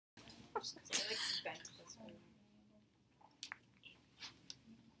like bent this way.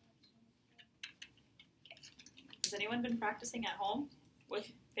 Has anyone been practicing at home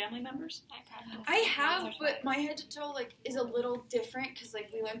with family members? I have, but my head to toe like is a little different because like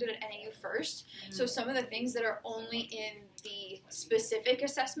we learned it at NAU first. So some of the things that are only in the specific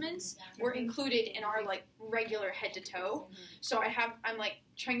assessments were included in our like regular head to toe. So I'm like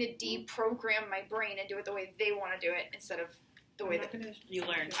trying to deprogram my brain and do it the way they want to do it instead of the way that You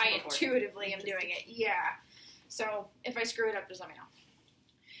learned. I intuitively am doing it. Yeah. So if I screw it up, just let me know.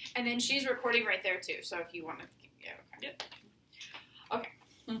 And then she's recording right there too. So if you want to, yeah, okay. Yep. Okay.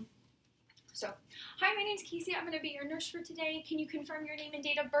 So, hi, my name's Casey. I'm going to be your nurse for today. Can you confirm your name and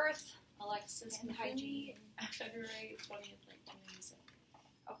date of birth? Alexis Hygie, February 20th, 1997.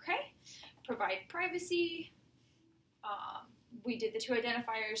 Okay. Provide privacy. We did the two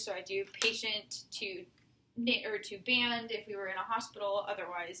identifiers, so I do patient to band if we were in a hospital.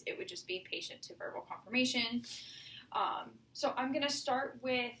 Otherwise, it would just be patient to verbal confirmation. So I'm going to start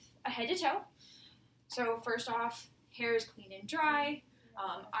with a head to toe. So first off, hair is clean and dry.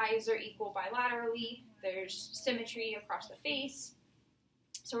 Eyes are equal bilaterally. There's symmetry across the face.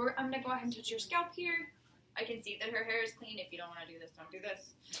 So I'm going to go ahead and touch your scalp here. I can see that her hair is clean. If you don't want to do this, don't do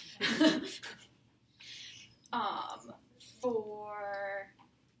this. So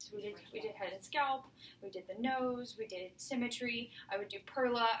we did head and scalp. We did the nose. We did symmetry. I would do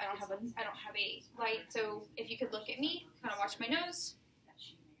perla. I don't have a light. So if you could look at me, kind of watch my nose.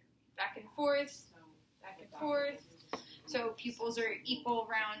 Back and forth. Back and forth. So pupils are equal,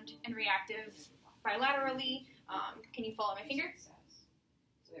 round, and reactive bilaterally. Can you follow my finger?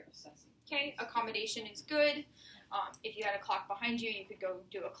 Okay, accommodation is good. If you had a clock behind you, you could go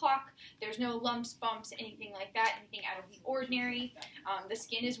do a clock. There's no lumps, bumps, anything like that, anything out of the ordinary. The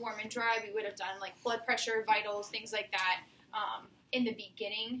skin is warm and dry. We would have done like blood pressure, vitals, things like that in the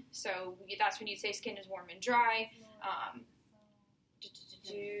beginning. So that's when you'd say skin is warm and dry.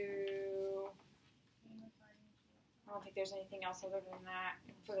 I don't think there's anything else other than that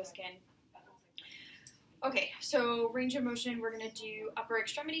for the skin. Okay, so range of motion, we're going to do upper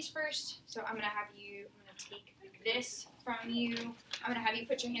extremities first. So I'm going to take this from you. I'm going to have you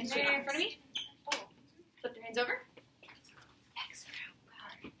put your hands there in front of me. Flip your hands over.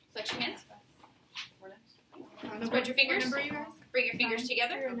 Flex your hands. Spread your fingers. Bring your fingers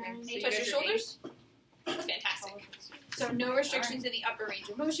together. Touch your shoulders. Fantastic. So no restrictions in the upper range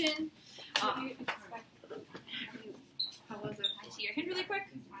of motion. How was it? I see your hand really quick.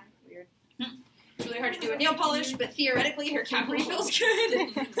 Weird. It's really hard to do a nail polish, but theoretically her cap refill's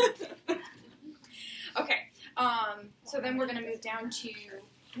good. Okay. So then we're going to move down to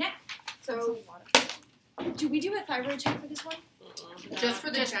neck. So do we do a thyroid check for this one? Just for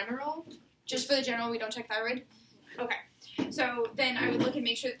the general? Just for the general, we don't check thyroid? Okay. So then I would look and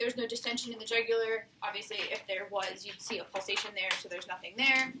make sure that there's no distension in the jugular. Obviously, if there was, you'd see a pulsation there, so there's nothing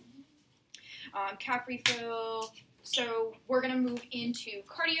there. Cap refill. So we're going to move into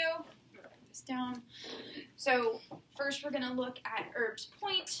cardio. I'm going to put this down. So first we're going to look at Herb's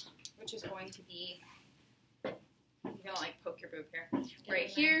point, which is going to be, you're going to like poke your boob here, right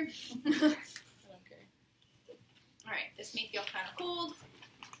here. Okay. All right, this may feel kind of cold.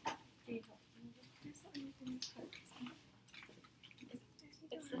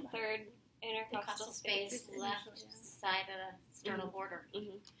 It's the third intercostal space left side of the sternal border.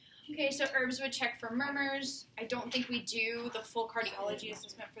 Okay, so Herbs would check for murmurs. I don't think we do the full cardiology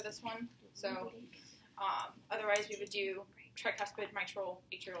assessment for this one. So otherwise we would do tricuspid, mitral,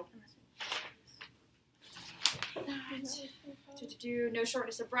 atrial. No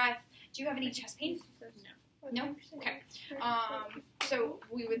shortness of breath. Do you have any chest pain? No? Okay. So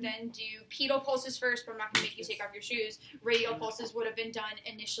we would then do pedal pulses first, but I'm not going to make you take off your shoes. Radial pulses would have been done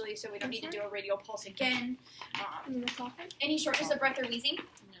initially, so we don't need to do a radial pulse again. Any shortness of breath or wheezing?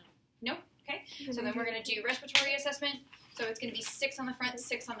 No? Okay. So then we're going to do respiratory assessment. So it's going to be 6 on the front,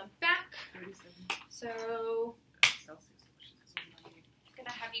 6 on the back. So I'm going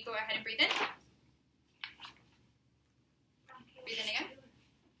to have you go ahead and breathe in. Breathe in again.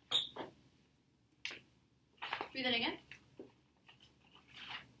 Breathe in again.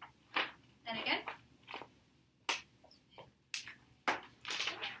 And again.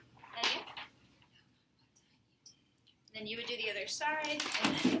 And again. Then you would do the other side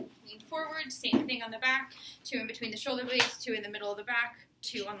and then lean forward. Same thing on the back. 2 in between the shoulder blades, 2 in the middle of the back,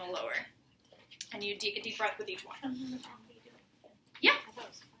 2 on the lower. And you take a deep breath with each one. Yeah.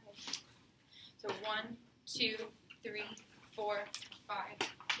 So 1, 2, 3, 4, 5,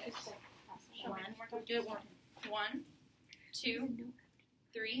 6. 1. Do it 1. 1, 2,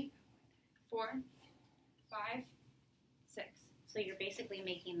 3, 4, 5, 6. So you're basically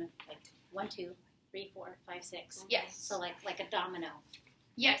making like 1, 2, 3, 4, 5, 6. Yes. So like a domino,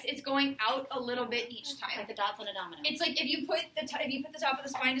 Yes, it's going out a little bit each time. like the dots on a domino. It's like if you put the top of the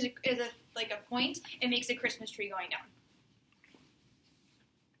spine as a point, it makes a Christmas tree going down.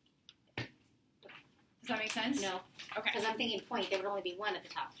 Does that make sense? No, Okay. because I'm thinking point. There would only be one at the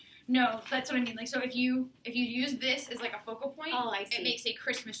top. No, that's what I mean. Like, so if you use this as like a focal point, Oh, I it see. makes a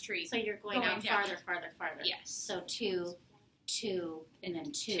Christmas tree. So you're going Going out down. farther. Yes. So 2, 2, and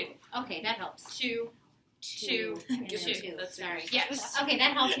then 2. Okay, that helps. 2. 2, and then Two. 2. That's Sorry. Yes. Okay,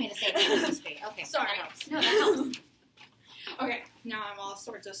 that helps me to say Christmas tree. Okay. Sorry. That helps. No, that helps. Okay, now I'm all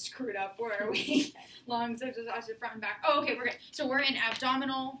sorts of screwed up. Where are we? Long zips, front and back. Oh, okay, we're good. So we're in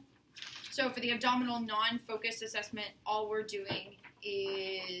abdominal. So for the abdominal non-focused assessment, all we're doing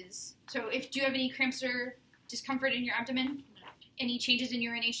is do you have any cramps or discomfort in your abdomen? No. Any changes in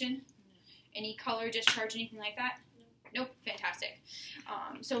urination? Any color, discharge, anything like that? Nope. Fantastic.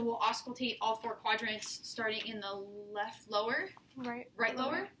 So we'll auscultate all 4 quadrants, starting in the left lower, Right. right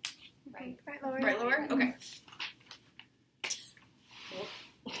lower, Right. Right lower. right lower. Okay.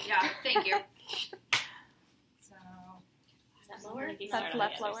 Yeah. Thank you. So Is that lower? You start That's on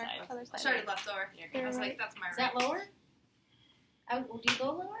left the other lower. side. Other side. I started left lower. I was Right. like, that's my Is right. that lower? Do you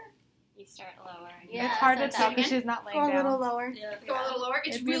go lower? You start lower. Yeah, It's hard to that's tell that because again. she's not laying Go a down. little lower. Yeah. Go a little lower.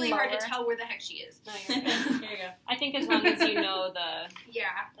 It's It'd be really hard to lower. tell where the heck she is. No, you're good. Here you go. I think as long as you know the Yeah.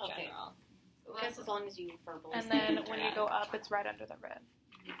 Okay. general. Just as long as you verbally And say then it. when you go up, it's right under the rib.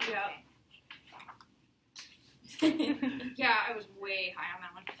 Yeah. Yeah, I was way high on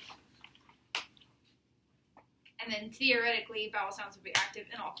that one. And then theoretically, bowel sounds would be active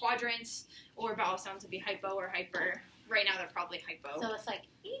in all quadrants, or bowel sounds would be hypo or hyper. Right now, they're probably hypo. So it's like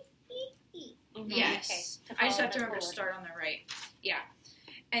eep, eep, eep. Yes. Okay. I just follow have to the remember to forward. start on the right. Yeah.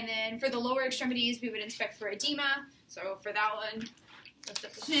 And then for the lower extremities, we would inspect for edema. So for that one, lift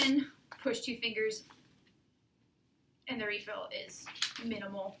up the chin, push 2 fingers, and the refill is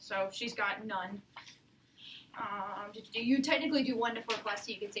minimal. So she's got none. You technically do 1 to 4 plus,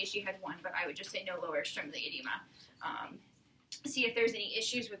 so you could say she had 1, but I would just say no lower extremity edema. See if there's any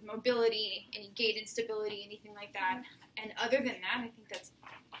issues with mobility, any gait instability, anything like that. And other than that, I think that's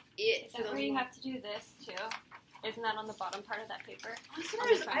it Is for that the where you have to do this too? Isn't that on the bottom part of that paper?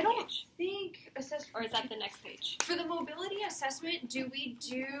 Listeners, I don't think assessment. Or is that the next page? For the mobility assessment, do we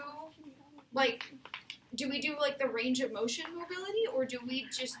do like the range of motion mobility, or do we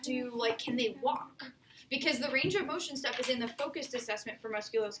just do like can they walk? Because the range of motion stuff is in the focused assessment for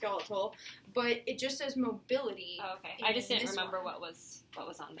musculoskeletal, but it just says mobility. Oh, okay. I just didn't This remember one. what was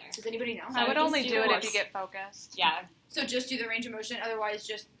on there. Does anybody know? So I would just only do do it more if you get focused. Yeah. So just do the range of motion, otherwise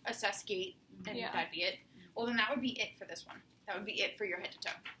just assess gait, and Yeah. that'd be it. Well, then that would be it for this one. That would be it for your head to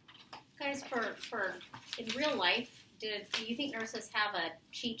toe. Guys, for in real life, do you think nurses have a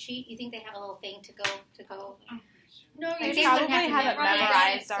cheat sheet? You think they have a little thing to go? No, They you They just wouldn't probably have to have it memorize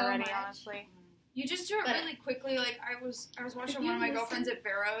memorized so already, much. honestly. You just do it But- really quickly. Like I was watching If one of my you girlfriends at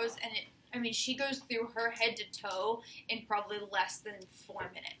Barrows, and she goes through her head to toe in probably less than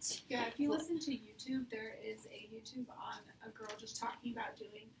 4 minutes. Yeah, if you listen to YouTube, there is a YouTube on a girl just talking about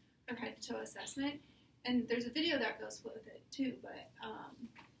doing her head to toe assessment, and there's a video that goes with it too. But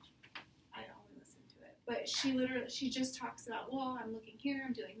I only listen to it. But she just talks about, well, I'm looking here,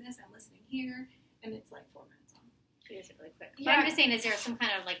 I'm doing this, I'm listening here, and it's like 4 minutes long. She does it really quick. Yeah. But I'm just saying, is there some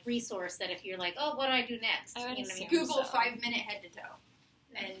kind of like resource that if you're like, oh, what do I do next? I would You know what I mean? assume Google so. 5-minute head to toe,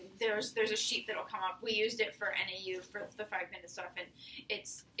 and there's a sheet that'll come up. We used it for NAU for the 5-minute stuff, and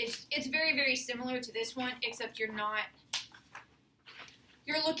it's very, very similar to this one, except you're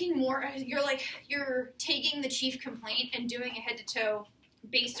looking more. You're taking the chief complaint and doing a head to toe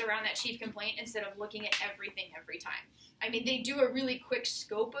based around that chief complaint instead of looking at everything every time. I mean, they do a really quick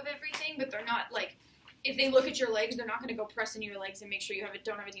scope of everything, but they're not like. If they look at your legs, they're not going to go press into your legs and make sure you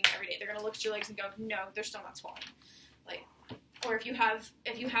don't have edema every day. They're going to look at your legs and go, no, they're still not swollen. Or if you have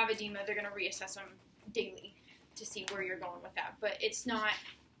edema, they're going to reassess them daily to see where you're going with that. But it's not.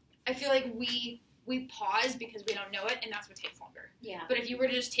 I feel like we pause because we don't know it, and that's what takes longer. Yeah. But if you were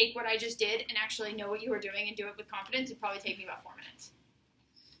to just take what I just did and actually know what you were doing and do it with confidence, it'd probably take me about 4 minutes.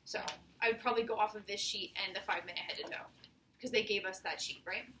 So I would probably go off of this sheet and the 5-minute head to toe because they gave us that sheet,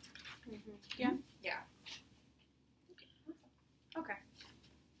 right? Yeah. Yeah. Okay.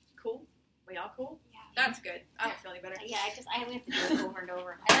 Cool. We all cool? Yeah. That's good. I don't feel any better. Yeah, I have to do it over and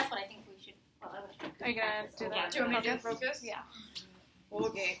over. And that's what I think we should. Well, I would Are you gonna do that? Do you want me to do Focus? focus? Yeah.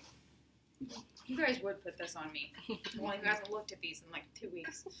 Okay. You guys would put this on me. Well, you hasn't looked at these in like 2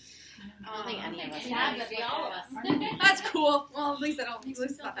 weeks. I don't think any of us. Yeah, have. Maybe all of us. That's cool. Well, at least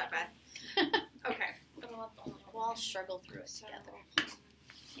it's not that bad. Okay. We'll all struggle through it together.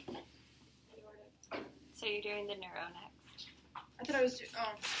 So you're doing the neuro next. I thought I was.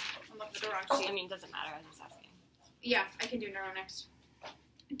 I'm looking at the wrong sheet. I mean, it doesn't matter. I was just asking. Yeah, I can do neuro next.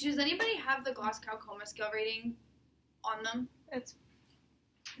 Does anybody have the Glasgow Coma Scale rating on them?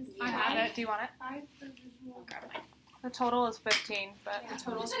 I have it. Do you want it? Okay. The total is 15, but The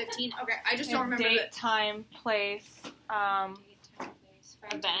total is 15. Okay, I just it's don't remember date, time, place.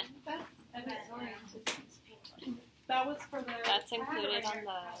 Event. That was for the. That's included on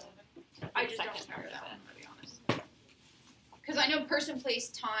the. I just don't second remember part that of one, to be honest. Because I know person, place,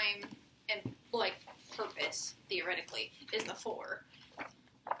 time, and like purpose theoretically is the 4.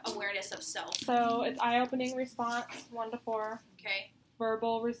 Awareness of self. So it's eye-opening response 1 to 4, Okay.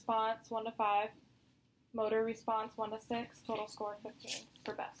 verbal response 1 to 5, motor response 1 to 6, total score 15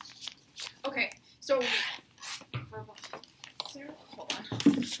 for best. Okay. So. Hold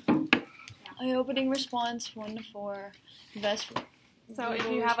on. Eye-opening response 1 to 4. Best. So if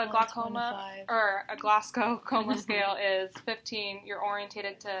you have a glaucoma or a Glasgow Coma Scale is 15, you're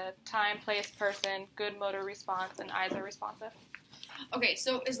orientated to time, place, person, good motor response, and eyes are responsive. Okay,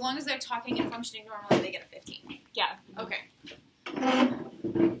 so as long as they're talking and functioning normally, they get a 15. Yeah. Okay.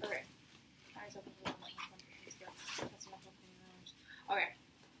 Okay. Okay.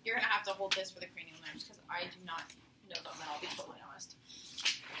 You're gonna have to hold this for the cranial nerves because I do not know them, and I'll be totally honest.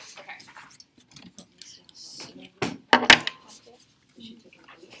 Okay.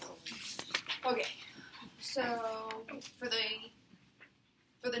 Okay. So for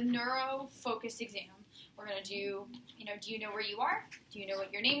the neuro focus exam, we're gonna do. Do you know where you are? Do you know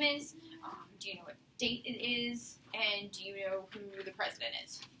what your name is? Do you know what date it is? And do you know who the president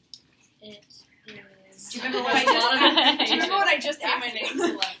is? It is. Do you remember what I just asked? My name's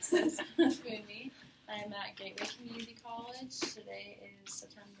Alexis Booney. I'm at Gateway Community College. Today is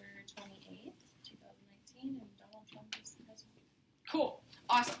September 28th, 2019, and Donald Trump is the president. Cool.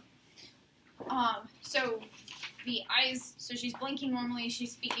 Awesome. So the eyes, so she's blinking normally,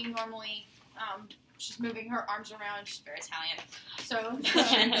 she's speaking normally, she's moving her arms around, she's very Italian. So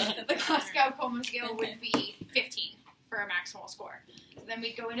the Glasgow Coma Scale would be 15 for a maximal score. So then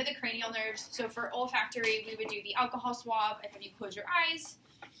we'd go into the cranial nerves. So for olfactory, we would do the alcohol swab, and have you close your eyes,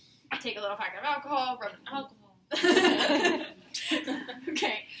 take a little packet of alcohol, rub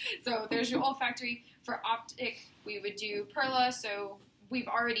Okay, so there's your olfactory. For optic, we would do Perla, so we've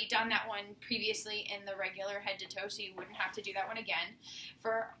already done that one previously in the regular head to toe, so you wouldn't have to do that one again.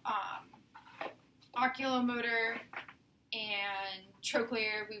 For oculomotor and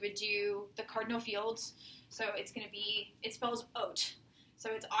trochlear, we would do the cardinal fields. So it's going to be, it spells oat. So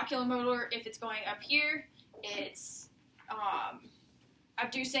it's oculomotor if it's going up here. It's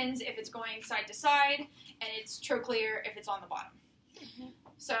abducens if it's going side to side. And it's trochlear if it's on the bottom.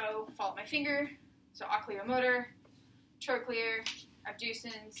 So follow my finger. So oculomotor, trochlear,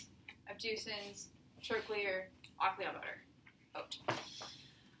 abducens, trochlear, oculomotor, oat.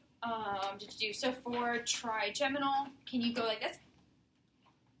 Did you do so for trigeminal? Can you go like this?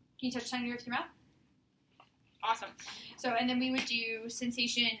 Can you touch the tongue with your mouth? Awesome. So and then we would do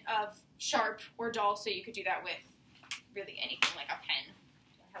sensation of sharp or dull. So you could do that with really anything like a pen.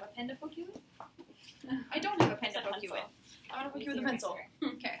 Do I have a pen to poke you with? I don't have a pen to poke you with. I want to poke you with a pencil.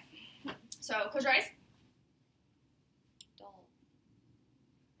 Okay. So close your eyes. Dull.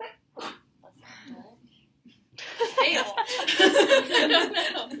 Fail.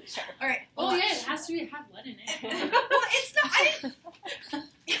 All right. Oh yeah, it has to have lead in it. Well, it's not. I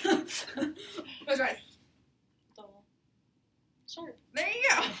didn't. Close your eyes. Dull. Sharp. There you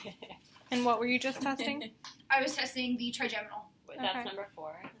go. And what were you just testing? I was testing the trigeminal. That's Okay. number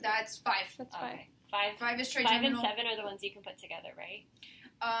 4. That's 5. That's fine. Okay. 5 5 is 5 trigeminal. and 7 are the ones you can put together, right?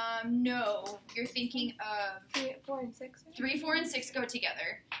 No. You're thinking of 3, 4, and 6. 3, 4, and 6 go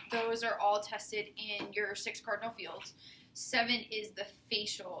together. Those are all tested in your 6 cardinal fields. 7 is the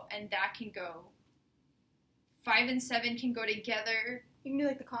facial, and that can go. 5 and 7 can go together You can do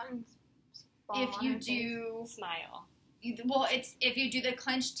like the cotton ball if on you her face. do. Smile. Well, it's if you do the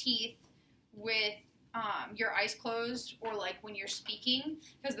clenched teeth with your eyes closed, or like when you're speaking,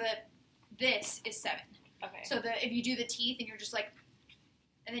 because this is 7. Okay. So if you do the teeth and you're just like,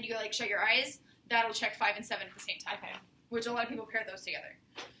 and then you go like shut your eyes, that'll check 5 and 7 at the same time. Okay. Which a lot of people pair those together.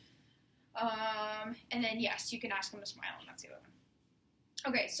 And then yes, you can ask them to smile, and that's the other one.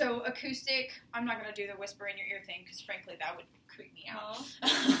 Okay, so acoustic. I'm not gonna do the whisper in your ear thing because frankly that would creep me out.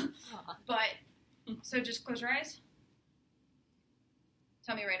 But so just close your eyes.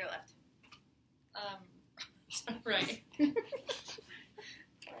 Tell me right or left. Right. Right.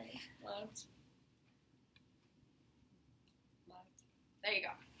 Left. There you go.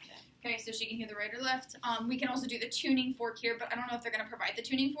 Okay, so she can hear the right or left. We can also do the tuning fork here, but I don't know if they're going to provide the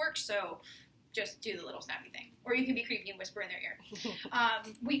tuning fork, so just do the little snappy thing. Or you can be creepy and whisper in their ear.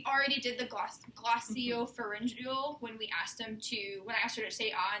 We already did the glossopharyngeal when I asked her to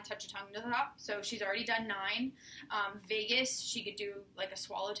say ah and touch her tongue to the top. So she's already done 9. Vagus, she could do like a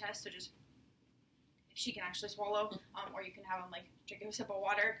swallow test, so just if she can actually swallow, or you can have them like drink a sip of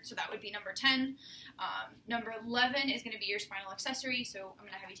water. So that would be number 10. Number 11 is going to be your spinal accessory. So I'm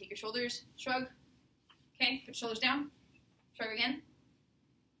going to have you take your shoulders, shrug. Okay, put your shoulders down. Shrug again.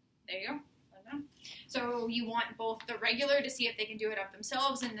 There you go. So you want both the regular to see if they can do it up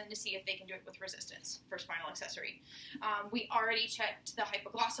themselves and then to see if they can do it with resistance for spinal accessory. We already checked the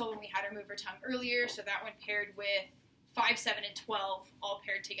hypoglossal when we had her move her tongue earlier, so that one paired with 5, 7, and 12 all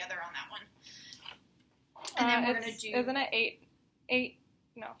paired together on that one. And then we're going to do... Isn't it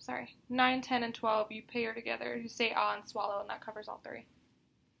 9, 10, and 12, you pair together, you say ah and swallow, and that covers all 3.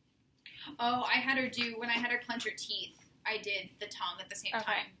 Oh, I had her do, when I had her clench her teeth, I did the tongue at the same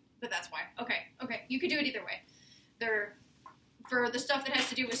time. But that's why. Okay. You could do it either way. For the stuff that has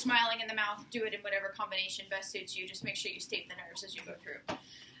to do with smiling in the mouth, do it in whatever combination best suits you. Just make sure you state the nerves as you go through.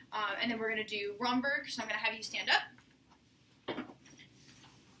 And then we're going to do Romberg, so I'm going to have you stand up.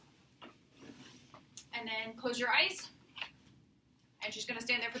 And then close your eyes. And she's going to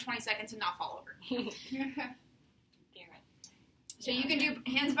stand there for 20 seconds and not fall over. So you can do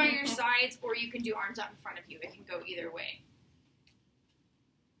hands by your sides, or you can do arms out in front of you. It can go either way.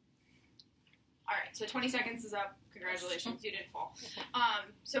 All right, so 20 seconds is up. Congratulations, you didn't fall.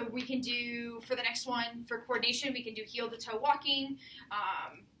 So we can do, for the next one, for coordination, we can do heel to toe walking.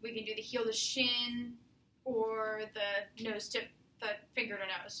 We can do the heel to shin, or the nose tip, the finger to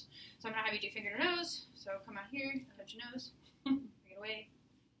nose. So I'm going to have you do finger to nose. So come out here, touch your nose, bring it away.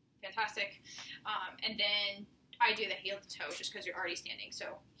 Fantastic. And then I do the heel to toe just because you're already standing.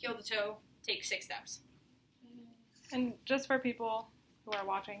 So heel to toe, take 6 steps. And just for people who are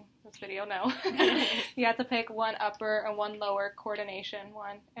watching this video, no. You have to pick one upper and one lower coordination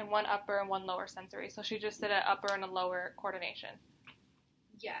one, and one upper and one lower sensory. So she just did an upper and a lower coordination.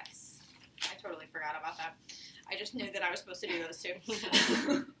 Yes. I totally forgot about that. I just knew that I was supposed to do those two.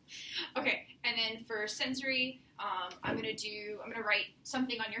 Okay, and then for sensory, I'm gonna write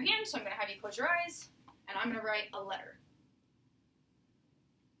something on your hand, so I'm gonna have you close your eyes, and I'm gonna write a letter.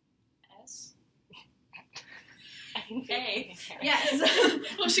 S. A. Yes.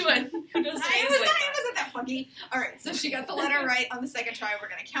 Well, she went. Who knows? It wasn't that funky. All right, so she got the letter right on the second try. We're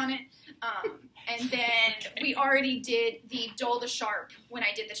gonna count it. And then we already did the dull to sharp when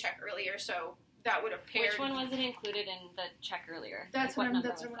I did the check earlier, so that would have paired. Which one was it included in the check earlier? That's like, what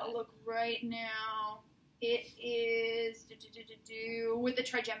I'm gonna look right now. It is with the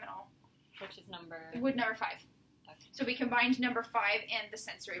trigeminal. Which is number? With number 5. Okay. So we combined number 5 and the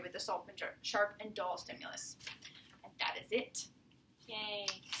sensory with the sharp and dull stimulus. And that is it. Yay.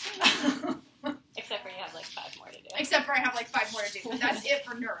 Except for you have like 5 more to do. Except for I have like 5 more to do. But that's it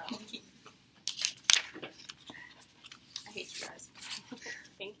for neuro. I hate you guys.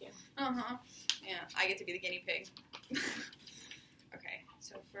 Thank you. Uh-huh. Yeah, I get to be the guinea pig. Okay,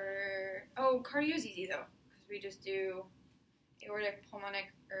 so for... Oh, cardio's easy, though. Because we just do aortic,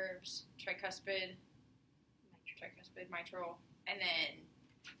 pulmonic, herbs, tricuspid, mitral, and then...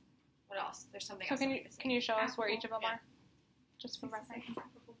 What else? There's something else. Can you show us where each of them are? Just for reference.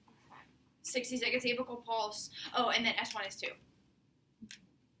 60 seconds apical pulse. Oh, and then S1 is 2.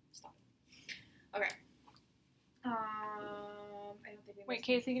 Stop. Okay. I don't think we Wait,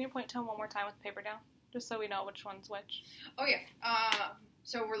 Casey, can you point to him one more time with the paper down? Just so we know which one's which. Oh, yeah.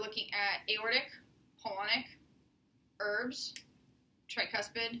 So we're looking at aortic, pulmonic, herbs,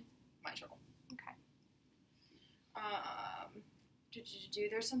 tricuspid, mitral. Okay.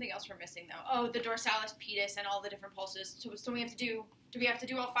 There's something else we're missing, though. Oh, the dorsalis pedis and all the different pulses. So we have to do... Do we have to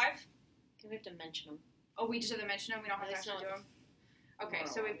do all 5? We have to mention them. Oh, we just have to mention them? We don't have to actually do them? Okay,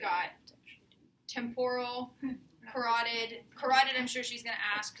 so we've got temporal, carotid. Carotid, I'm sure she's going to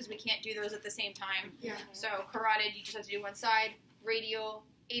ask because we can't do those at the same time. Yeah. So carotid, you just have to do one side. Radial,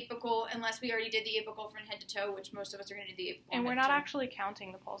 apical, unless we already did the apical from head to toe, which most of us are going to do the apical. And we're not actually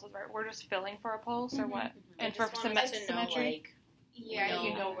counting the pulses, right? We're just filling for a pulse, or what? And for symmetry? Yeah,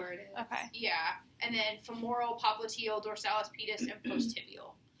 You know where it is. Okay. Yeah, and then femoral, popliteal, dorsalis pedis, and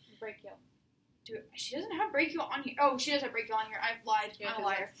posttibial. Brachial. She doesn't have brachial on here. Oh, she does have brachial on here. I've lied. Yeah, I'm a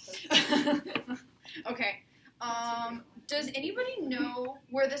liar. Okay. Does anybody know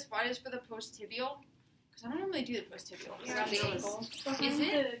where the spot is for the posttibial? Because I don't normally do the posttibial. Yeah, Is Behind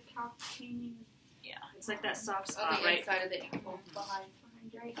it? the calcaneus. Yeah, it's like that soft On spot, the right? inside of the ankle. Behind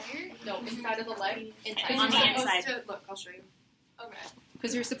right here. No, inside of the leg. Inside. On the It's inside. supposed to- look, I'll show you. Okay.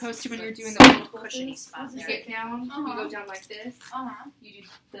 Because you're supposed to, when you're doing the little cushiony pulses, spot you there. get down, you Uh-huh. go down like this, you do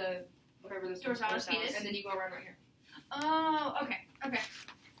the, whatever the Dorsalis pedis. and then you go around right here. Oh, okay.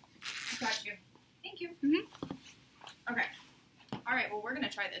 Got you. Thank you. Okay. All right. Well, we're gonna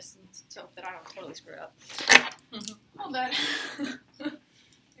try this so that I don't totally screw it up. Hold on.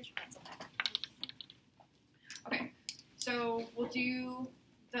 Okay. So we'll do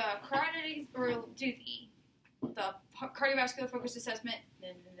the carotid, or we'll do the cardiovascular focus assessment.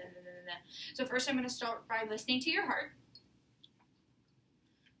 So first, I'm gonna start by listening to your heart.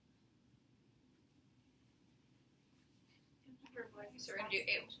 So we're gonna do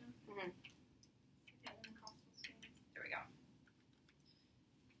aortic. There we go.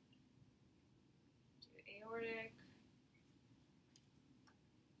 Do aortic.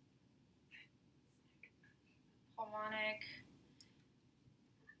 Pulmonic.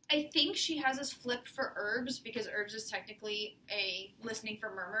 I think she has us flipped for herbs because herbs is technically a listening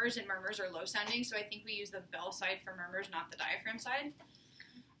for murmurs, and murmurs are low sounding. So I think we use the bell side for murmurs, not the diaphragm side.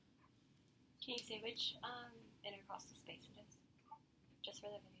 Can you say which intercostal space it is? Just for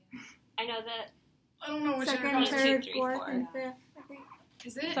the video. I know that. I don't know which Second, intercostal. third, 2, 3, fourth, 4. and fifth. I think.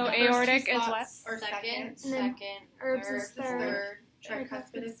 Is it? So The first aortic two is slots what? Are second, then herbs is third.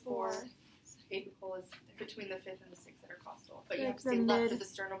 tricuspid is fourth, apical is between the fifth and the sixth intercostal. But you Like have to say the left mid- of the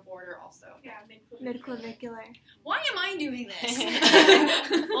sternal border also. Yeah, Mid-clavicular. Why am I doing this?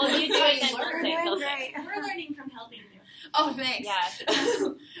 Well, you do it then Learn. they'll say. They'll say. Right. We're learning from helping you. Oh, thanks.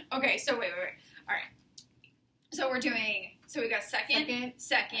 Yeah. Okay, so wait. All right. So we're doing. So we got second,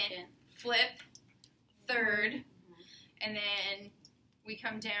 flip, third, and then we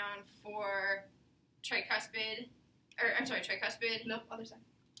come down for tricuspid. Tricuspid. Nope, other side.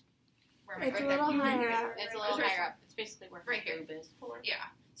 Where am I? It's a Right there. little higher up. It's a little higher up. It's basically where Right her here. boob is. Yeah.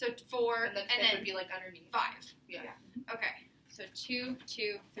 So 4, And the fifth and then would be like underneath. 5. Yeah. Okay. So 2,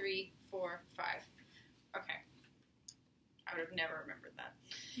 2, 3, 4, 5. Okay. I would have never remembered that.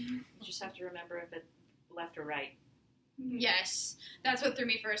 You just have to remember if it's left or right. Yes, that's what threw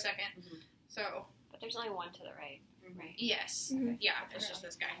me for a second. Mhm. So But there's only one to the right. Right. yes, Mhm. yeah, it's just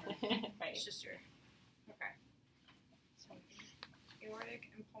this guy. Right. It's just your. Okay. So aortic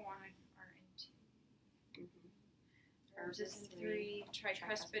and pulmonic are in 2. Herbs is in 3.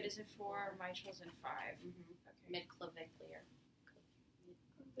 Tricuspid is in 4. Mitral's in 5. Okay. Midclavicular.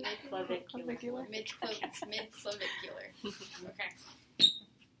 Clavicular. Mid-clavicular. Okay.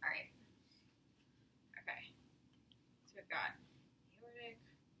 All right. Okay. So we've got aortic,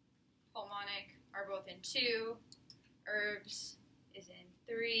 pulmonic are both in 2. Herbs is in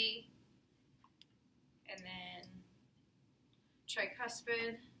 3. And then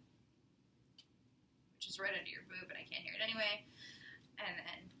tricuspid, which is right under your boob, but I can't hear it anyway. And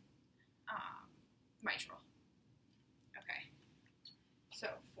then mitral. Okay. So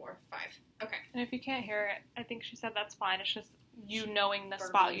 4, 5. Okay. And if you can't hear it, I think she said that's fine. It's just you knowing the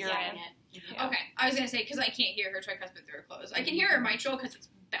spot you're in. Yeah. Okay, I was gonna say because I can't hear her tricuspid through her clothes. I can hear her mitral because it's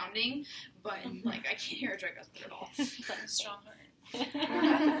bounding, but like I can't hear her tricuspid at all. Strong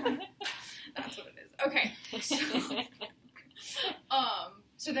heart. That's what it is. Okay,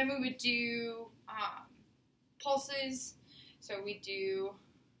 so then we would do pulses. So we do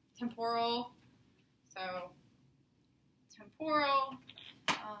temporal. So temporal.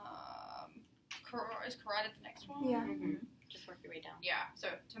 Is carotid the next one? Yeah. Just work your way down. Yeah, so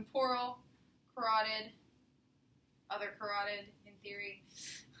temporal, carotid, other carotid in theory.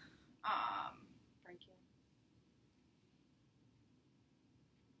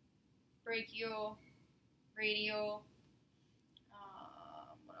 Brachial, radial.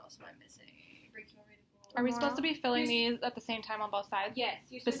 What else am I missing? Brachial, radial. Are we supposed to be filling these at the same time on both sides? Yes.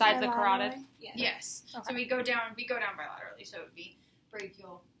 Besides the carotid? Yes. Okay. So we go down bilaterally. So it would be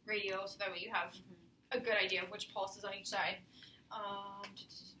brachial, radial. So that way you have a good idea of which pulse is on each side.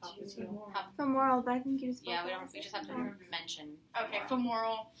 Femoral, but I think you just Yeah, we just have to mention. Okay,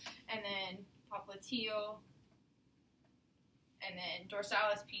 femoral, and then popliteal, and then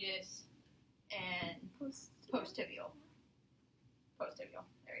dorsalis pedis, and posttibial. Posttibial.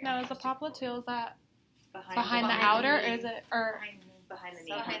 There you go. Now, is the popliteal, is that Behind behind the the outer, knee. or is it, or Behind the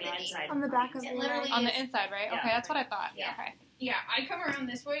knee. Behind the knee. inside. on the back of It the literally leg. on is. the inside, right? Yeah. Okay, that's what I thought. Yeah. Okay. Yeah, I come around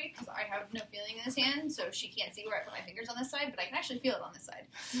this way because I have no feeling in this hand, so she can't see where I put my fingers on this side, but I can actually feel it on this side.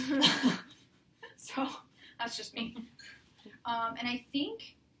 So that's just me. And I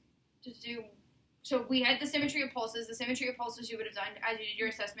think so we had the symmetry of pulses. The symmetry of pulses you would have done as you did your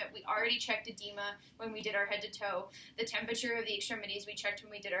assessment. We already checked edema when we did our head to toe. The temperature of the extremities we checked when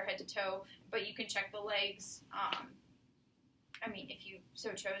we did our head to toe, but you can check the legs I mean, if you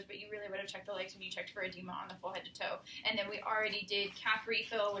so chose, but you really would have checked the legs when you checked for edema on the full head to toe. And then we already did calf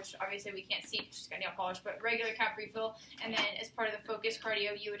refill, which obviously we can't see because she's got nail polish, but regular calf refill. And then as part of the focus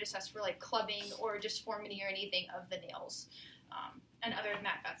cardio, you would assess for like clubbing or disformity or anything of the nails. And other than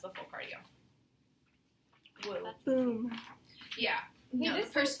that, that's the full cardio. Whoa. Boom. Yeah. Hey, No, this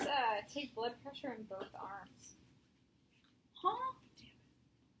the first. is take blood pressure in both arms. Huh?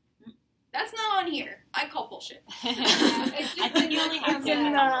 That's not on here. I call bullshit. It's I think you only have It's to in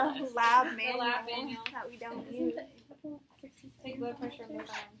put it on the the list. lab The manual lab manual. that we don't use. Take blood pressure in both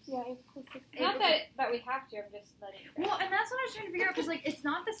arms. Yeah, April 16th. Not that we have to. I'm just letting you Well, and that's what I was trying to figure out because, like, it's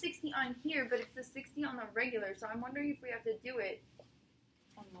not the 60 on here, but it's the 60 on the regular. So I'm wondering if we have to do it.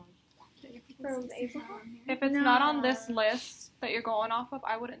 From April? If it's not on this list that you're going off of,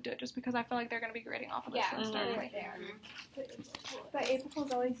 I wouldn't do it just because I feel like they're going to be grading off of this Yeah. list. Mhm. Right there. But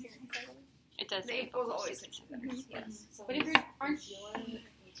April's always 60 seconds. It does. The say April's always 60 Yes. But if you're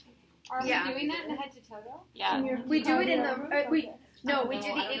are Yeah. we doing that in the head to toe though? Yeah. We do it in the we No, we no, do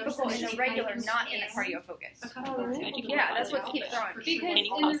the I don't know apical if in the it's regular, like not in the cardio focus. Oh, really? Yeah, that's what keeps throwing. Because Can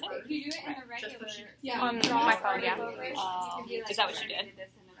you in pause the, it? if you do it in the regular, Yeah. On draw my for phone, the yeah. focus, you can be Is like, that what you we're did? gonna do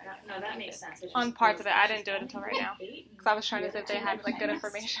this in the regular. No, that makes sense. It's On just parts of those it, I didn't do it until right now because I was trying to see if they had like good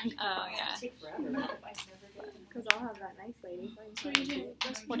information, Oh yeah. take forever. Because I'll have that nice lady.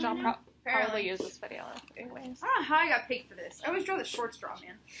 which I'll probably Apparently. use this video anyways. I don't know how I got picked for this. I always draw the short straw,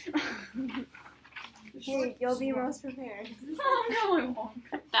 man. Hey, you'll be most prepared. Oh no, I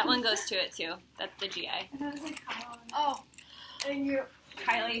won't. That one goes to it too. That's the GI. And I was like, oh, Oh, And you.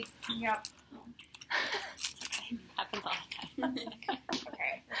 Kylie. Yep. Happens all the time.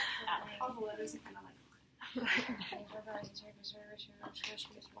 Okay. all the letters are kind of like.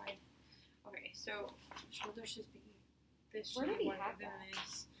 Okay, so shoulder should be this. Where did he should be have wider that?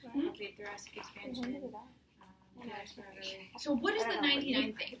 than this. Okay, thoracic expansion. When did that? So what is the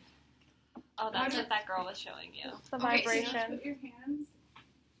 99 thing? Oh, that's what that girl was showing you. The Okay, so vibration. Put your hands.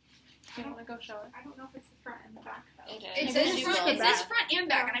 Do you want to go show it? I don't know if it's the front and the back though. It It is. says You front. go It back. says front and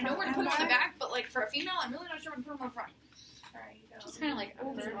back, and I know where to put it on the back, but like for a female, I'm really not sure where to put it on the front. Sorry, you go. Just kind of like Oh,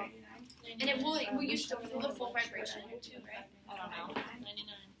 over. 99. And it will you still feel the full vibration too, right? I don't know. 99.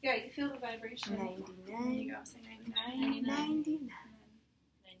 Yeah, you feel the vibration. There you 99. go. Say 99. 99.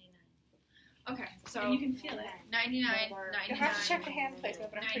 Okay, so And you can feel it. 99, 99. You'll have to check the hand placement,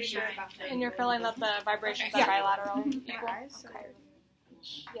 but I'm pretty sure it's about that. And you're feeling that the vibrations Okay. are bilateral. Yeah. Guys,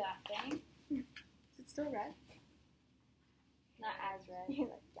 Yeah, thing. Is it still red? Not as red. You're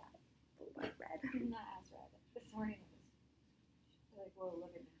like, yeah, blue like red. Not as red. This morning it was like, whoa,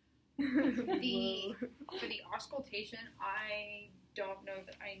 look at me. For the auscultation, I don't know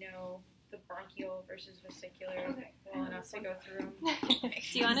that I know the bronchial versus vesicular Okay. well enough to go through them.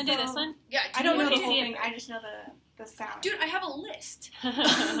 Do you want to do this one? Yeah, I don't know the you whole see it? thing. I just know the sound. Dude, I have a list.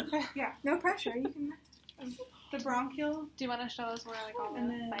 No pressure. You can. The bronchial. Do you want to show us where like all the And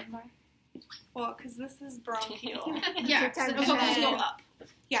then- sides are? Well, because this is bronchial. Yeah, so those all go up.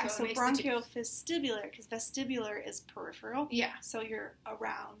 Yeah, So it so makes the bronchial vestibular, because vestibular is peripheral. Yeah, So you're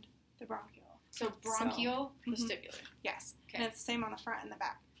around the bronchial. so bronchial, Mhm. vestibular. Yes. Okay. And it's the same on the front and the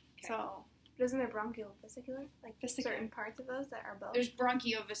back. Okay. So Isn't there bronchial vesicular? Like Vesicular. certain parts of those that are both. There's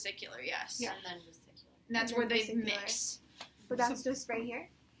bronchiovesicular, yes. Yeah. And then vesicular. And that's And where then they vesicular. mix. But that's just right here?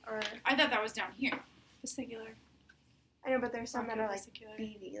 Or. I thought that was down here. vesicular. I know, but there's some that are like Bronchiovesicular.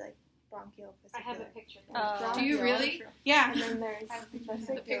 BV, like bronchial I have a vesicular. picture. Do you really? Yeah. And then there's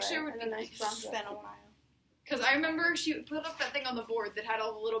The picture would and be then there's nice. It's bronchial. been a while. Because I remember she put up that thing on the board that had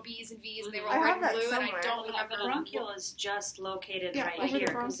all the little B's and V's and they were I all red have and that blue, and I somewhere. don't We have remember. it on- Bronchial is just located Yeah, right over the here,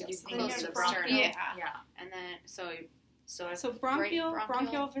 bronchus. because if you Then close you the have sternum, bronchial. Yeah. and then so it's So bronchial,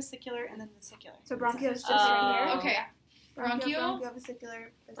 bronchial. bronchiovesicular, and then vesicular. So bronchial is just Oh. right here. Okay. Bronchial? Bronchial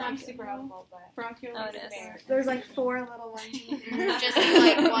vesicular. Not vesicular. super helpful, but Bronchial. Oh, it is. vesicular. There's like 4 little ones. Just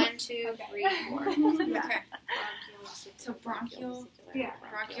like 1, 2, 3, 4. Yeah. Okay. bronchial, So bronchial, yeah.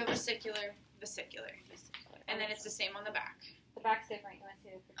 Bronchiovesicular, vesicular. And then it's the same on the back. the back's different. You want to see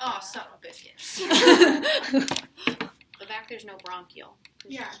the picture? Oh, son of a biscuit. The back there's no bronchial.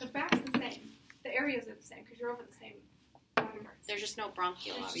 Yeah, the back's the same. The areas are the same because you're over the same body parts. There's just no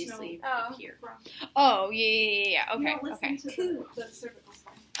bronchial, There's just obviously, no- up Oh. here. Oh, yeah. Okay, No, listen okay. to the cervical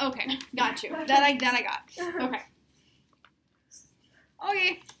spine. Okay, got you. That I got. Okay.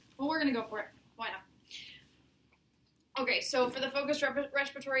 Okay. Well, we're gonna go for it. Why not? Okay, so for the focused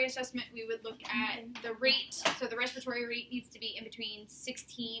respiratory assessment, we would look at the rate. So the respiratory rate needs to be in between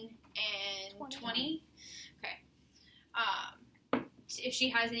 16 and 20. Okay. If she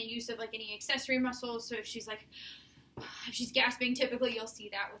has any use of like any accessory muscles, so if she's gasping, typically you'll see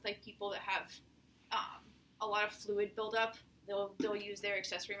that with like people that have a lot of fluid buildup they'll use their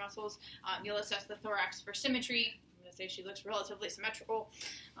accessory muscles. You'll assess the thorax for symmetry. I'm going to say she looks relatively symmetrical,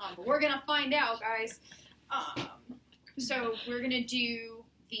 but we're going to find out, guys. So we're going to do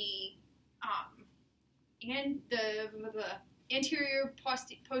the anterior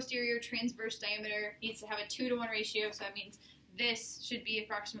posterior transverse diameter needs to have a 2-to-1 ratio, so that means this should be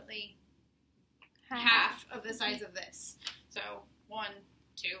approximately half of the size of this. So 1,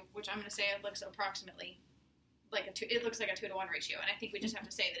 2, which I'm going to say it looks approximately like it looks like a 2-to-1 ratio, and I think we just have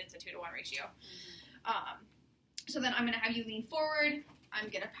to say that it's a 2-to-1 ratio. So then I'm going to have you lean forward. I'm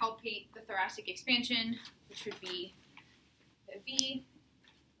going to palpate the thoracic expansion, which would be the V.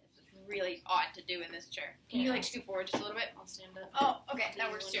 This is really odd to do in this chair. Can you scoot forward just a little bit? I'll stand up. Oh, okay,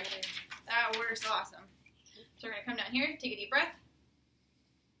 that works too. That works awesome. So we're going to come down here, take a deep breath.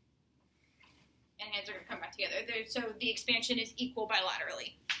 And hands are going to come back together. So the expansion is equal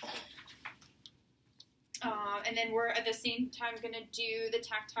bilaterally. And then we're at the same time going to do the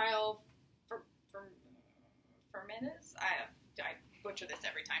tactile fermentus. I butcher this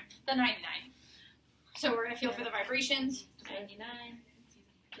every time. The 99. So we're going to feel for the vibrations. 99.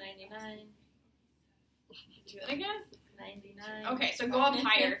 99. Do that again. 99. Okay, so go up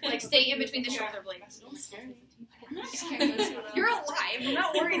higher. Stay in between the shoulder blades. You're alive. I'm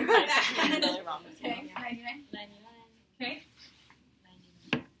not worried about that. Okay, 99. 99. Okay.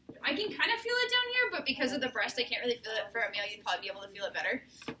 I can kind of feel it down here, but because of the breast, I can't really feel it. For Amelia, you'd probably be able to feel it better.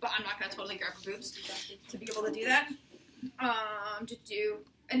 But I'm not going to totally grab her boobs to be able to do that.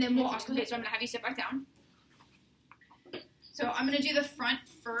 And then we'll auscultate, so I'm going to have you sit back down. So I'm going to do the front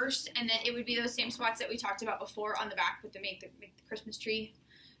first, and then it would be those same spots that we talked about before on the back with the make the Christmas tree.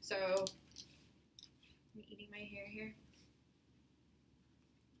 So I'm eating my hair here.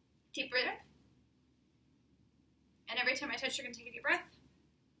 Deep breath in. And every time I touch, you're going to take a deep breath.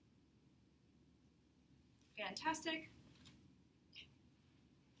 Fantastic.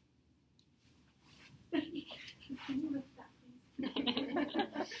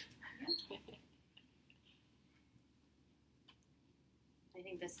 I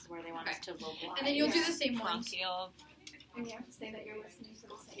think this is where they want us to localize. And then you'll do the same one. And you have to say that you're listening to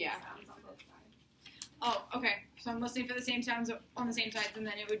the same sounds on both sides. Oh, okay. So I'm listening for the same sounds on the same sides, and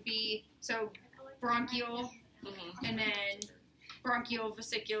then it would be bronchial, and then bronchial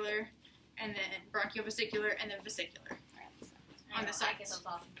vesicular, and then bronchial vesicular, and then vesicular on the sides.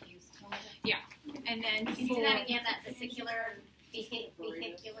 Yeah, and then Can you do that again? That vesicular,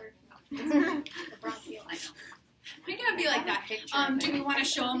 vehicular, the bronchial. I know. We gotta be like that. Do we want to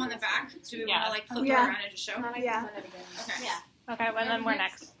show them on the back? Do we want to flip it Yeah. around and just show? Yeah. Okay. Yeah. Okay, well, then we're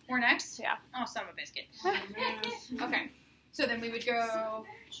next. We're next? Yeah. Oh, son of a biscuit. Okay. So then we would go.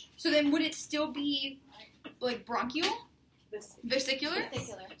 So then would it still be bronchial? Vesicular?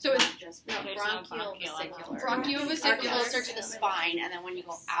 Vesicular. So it's Bronchial, vesicular. bronchial Are vesicular. closer to the spine, and then when you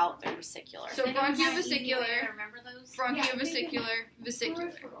go out, they're vesicular. So bronchial vesicular, Remember those? bronchial vesicular, vesicular.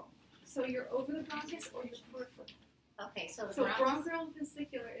 Peripheral. So you're over the bronchus or the peripheral. Okay, so the So bronchus. bronchial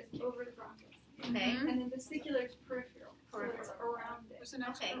vesicular is over the bronchus. Okay. Mhm. And then vesicular is peripheral. So it's around it.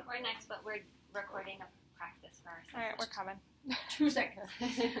 Okay, we're next, but we're recording a practice for ourselves. All right, we're coming. 2 seconds.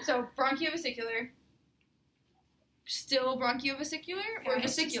 So bronchiovesicular, still bronchiovesicular or It's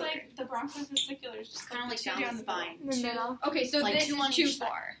just vesicular? like the bronchovesicular is just Kind of like two down the down the spine. In the middle. Okay, so Like this 2 is on too each side.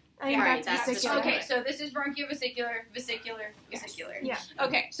 far. I think Right, that's that's vesicular. Okay, so this is bronchiovesicular, vesicular, vesicular. Yeah.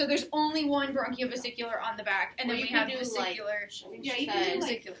 Okay, so there's only one bronchiovesicular on the back, and then Well, we you have can do, vesicular. Yeah, you can do,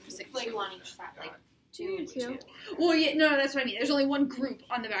 vesicular, vesicular. 2 on each side, like 2 and 2. Well, yeah, no, that's what I mean. There's only one group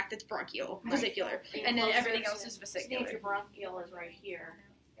on the back that's bronchial, Right. vesicular, You're and then closer everything to- else is See if vesicular, your bronchial is right here.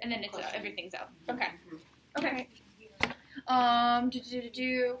 and then it's everything's out. Okay. Mm-hmm. Okay.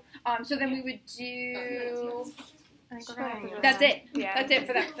 So then we would do. I think we're gonna have to do That's that. it. Yeah. That's it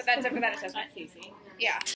for that. That's it for that assessment. That's easy. Yeah.